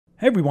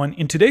Hey everyone,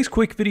 in today's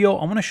quick video,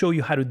 I want to show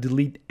you how to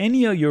delete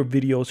any of your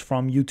videos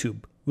from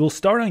YouTube. We'll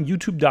start on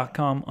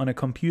youtube.com on a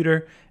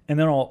computer, and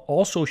then I'll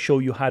also show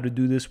you how to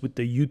do this with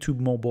the YouTube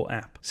mobile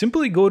app.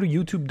 Simply go to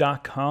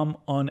youtube.com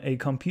on a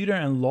computer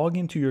and log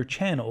into your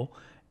channel,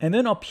 and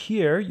then up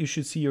here you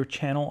should see your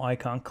channel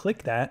icon.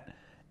 Click that,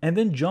 and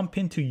then jump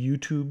into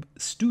YouTube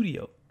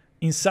Studio.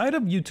 Inside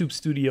of YouTube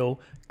Studio,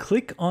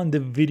 click on the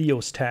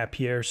Videos tab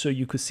here so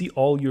you could see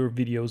all your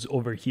videos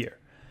over here.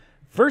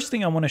 First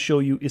thing I want to show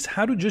you is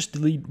how to just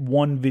delete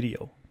one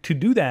video. To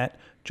do that,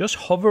 just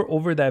hover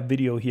over that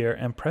video here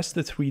and press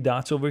the three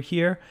dots over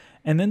here,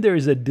 and then there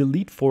is a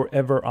delete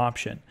forever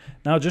option.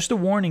 Now, just a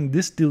warning,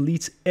 this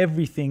deletes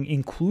everything,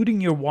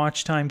 including your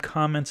watch time,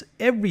 comments,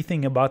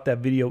 everything about that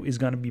video is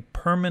going to be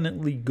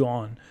permanently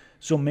gone.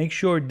 So make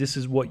sure this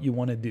is what you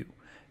want to do.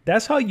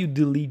 That's how you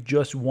delete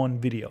just one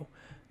video.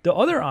 The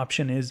other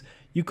option is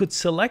you could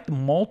select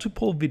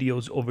multiple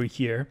videos over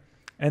here,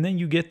 and then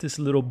you get this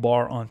little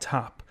bar on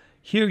top.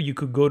 Here you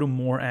could go to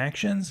more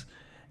actions,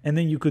 and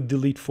then you could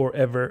delete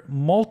forever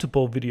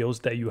multiple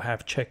videos that you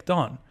have checked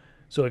on.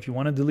 So if you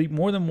want to delete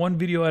more than one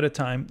video at a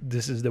time,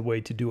 this is the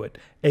way to do it.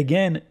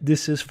 Again,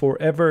 this is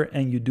forever,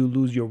 and you do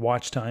lose your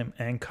watch time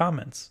and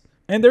comments.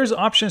 And there's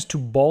options to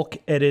bulk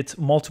edit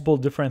multiple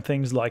different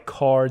things like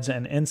cards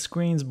and end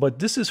screens, but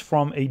this is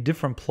from a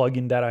different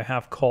plugin that I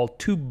have called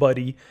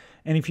TubeBuddy.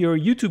 And if you're a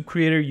YouTube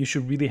creator, you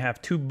should really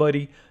have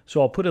TubeBuddy.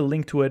 So I'll put a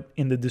link to it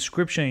in the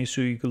description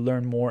so you can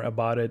learn more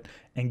about it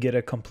and get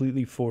it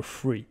completely for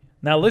free.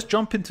 Now let's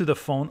jump into the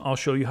phone. I'll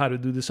show you how to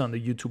do this on the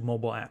YouTube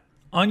mobile app.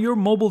 On your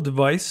mobile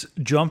device,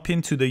 jump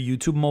into the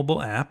YouTube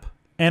mobile app.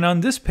 And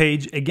on this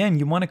page, again,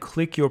 you want to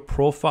click your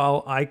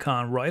profile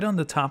icon right on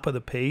the top of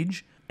the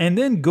page. And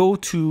then go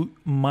to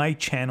my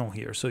channel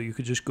here. So you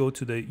could just go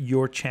to the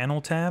your channel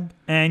tab,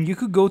 and you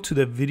could go to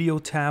the video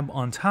tab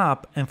on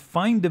top and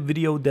find the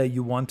video that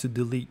you want to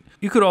delete.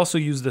 You could also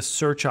use the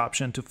search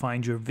option to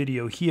find your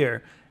video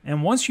here.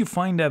 And once you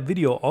find that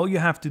video, all you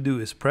have to do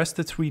is press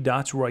the three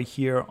dots right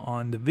here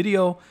on the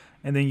video,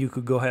 and then you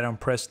could go ahead and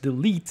press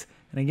delete.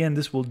 And again,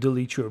 this will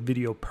delete your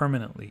video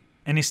permanently.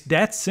 And it's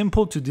that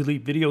simple to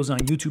delete videos on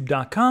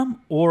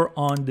youtube.com or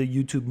on the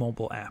YouTube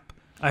mobile app.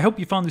 I hope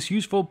you found this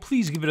useful.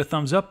 Please give it a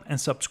thumbs up and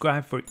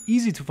subscribe for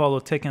easy to follow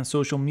tech and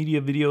social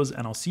media videos,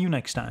 and I'll see you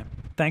next time.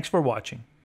 Thanks for watching.